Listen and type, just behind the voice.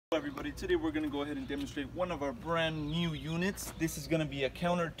Hello everybody, today we're going to go ahead and demonstrate one of our brand new units. This is going to be a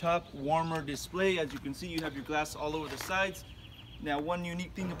countertop warmer display. As you can see, you have your glass all over the sides. Now, one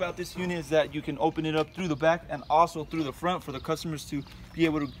unique thing about this unit is that you can open it up through the back and also through the front for the customers to be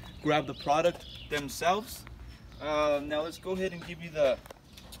able to grab the product themselves. Now let's go ahead and give you the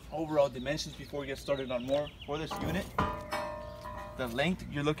overall dimensions before we get started on more for this unit. The length,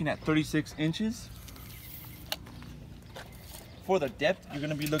 you're looking at 36 inches. For the depth, you're going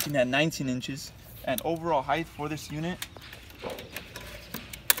to be looking at 19 inches, and overall height for this unit,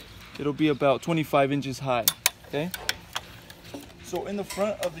 it'll be about 25 inches high. Okay, so in the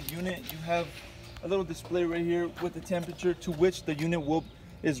front of the unit you have a little display right here with the temperature to which the unit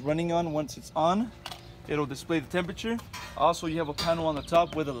is running on. Once it's on, it'll display the temperature. Also, you have a panel on the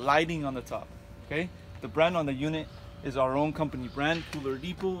top with a lighting on the top. Okay, the brand on the unit is our own company brand, Cooler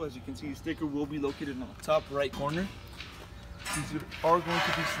Depot. As you can see, the sticker will be located on the top right corner. These are going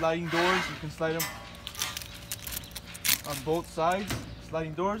to be sliding doors. You can slide them on both sides.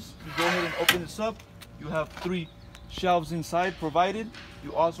 Sliding doors. You go ahead and open this up. You have 3 shelves inside provided.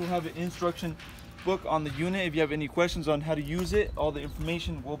 You also have an instruction book on the unit. If you have any questions on how to use it, all the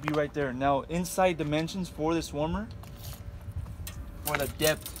information will be right there. Now, inside dimensions for this warmer, for the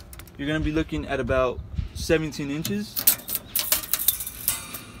depth, you're going to be looking at about 17 inches.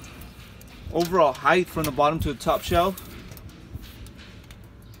 Overall height from the bottom to the top shelf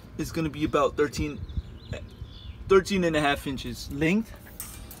is going to be about 13 and a half inches. Length,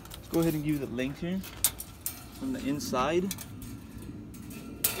 let's go ahead and give you the length here. From the inside,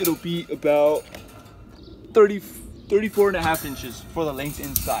 it'll be about 34 and a half inches for the length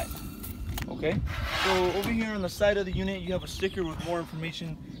inside. Okay, so over here on the side of the unit, you have a sticker with more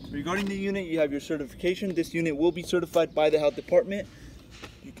information regarding the unit. You have your certification. This unit will be certified by the health department.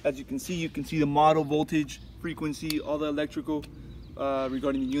 As you can see the model, voltage, frequency, all the electrical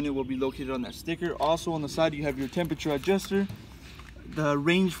regarding the unit will be located on that sticker. Also on the side, you have your temperature adjuster. The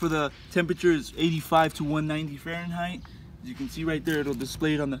range for the temperature is 85 to 190 Fahrenheit. As you can see right there, it'll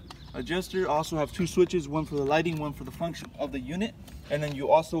display it on the adjuster. Also have 2 switches, one for the lighting, one for the function of the unit. And then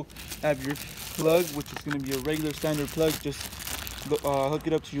you also have your plug, which is going to be a regular standard plug. Just hook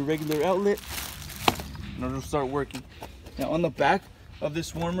it up to your regular outlet and it'll start working. Now on the back of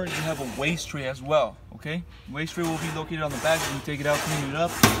this warmer, you have a waste tray as well. Okay, waste tray will be located on the back. You can take it out, clean it up,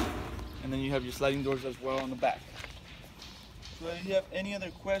 and then you have your sliding doors as well on the back. So if you have any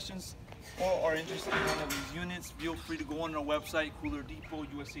other questions or are interested in one of these units, feel free to go on our website,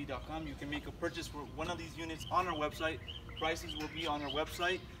 coolerdepot.usa.com. You can make a purchase for one of these units on our website. Prices will be on our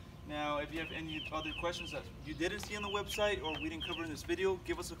website. Now, if you have any other questions that you didn't see on the website or we didn't cover in this video,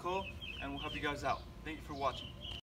 give us a call and we'll help you guys out. Thank you for watching.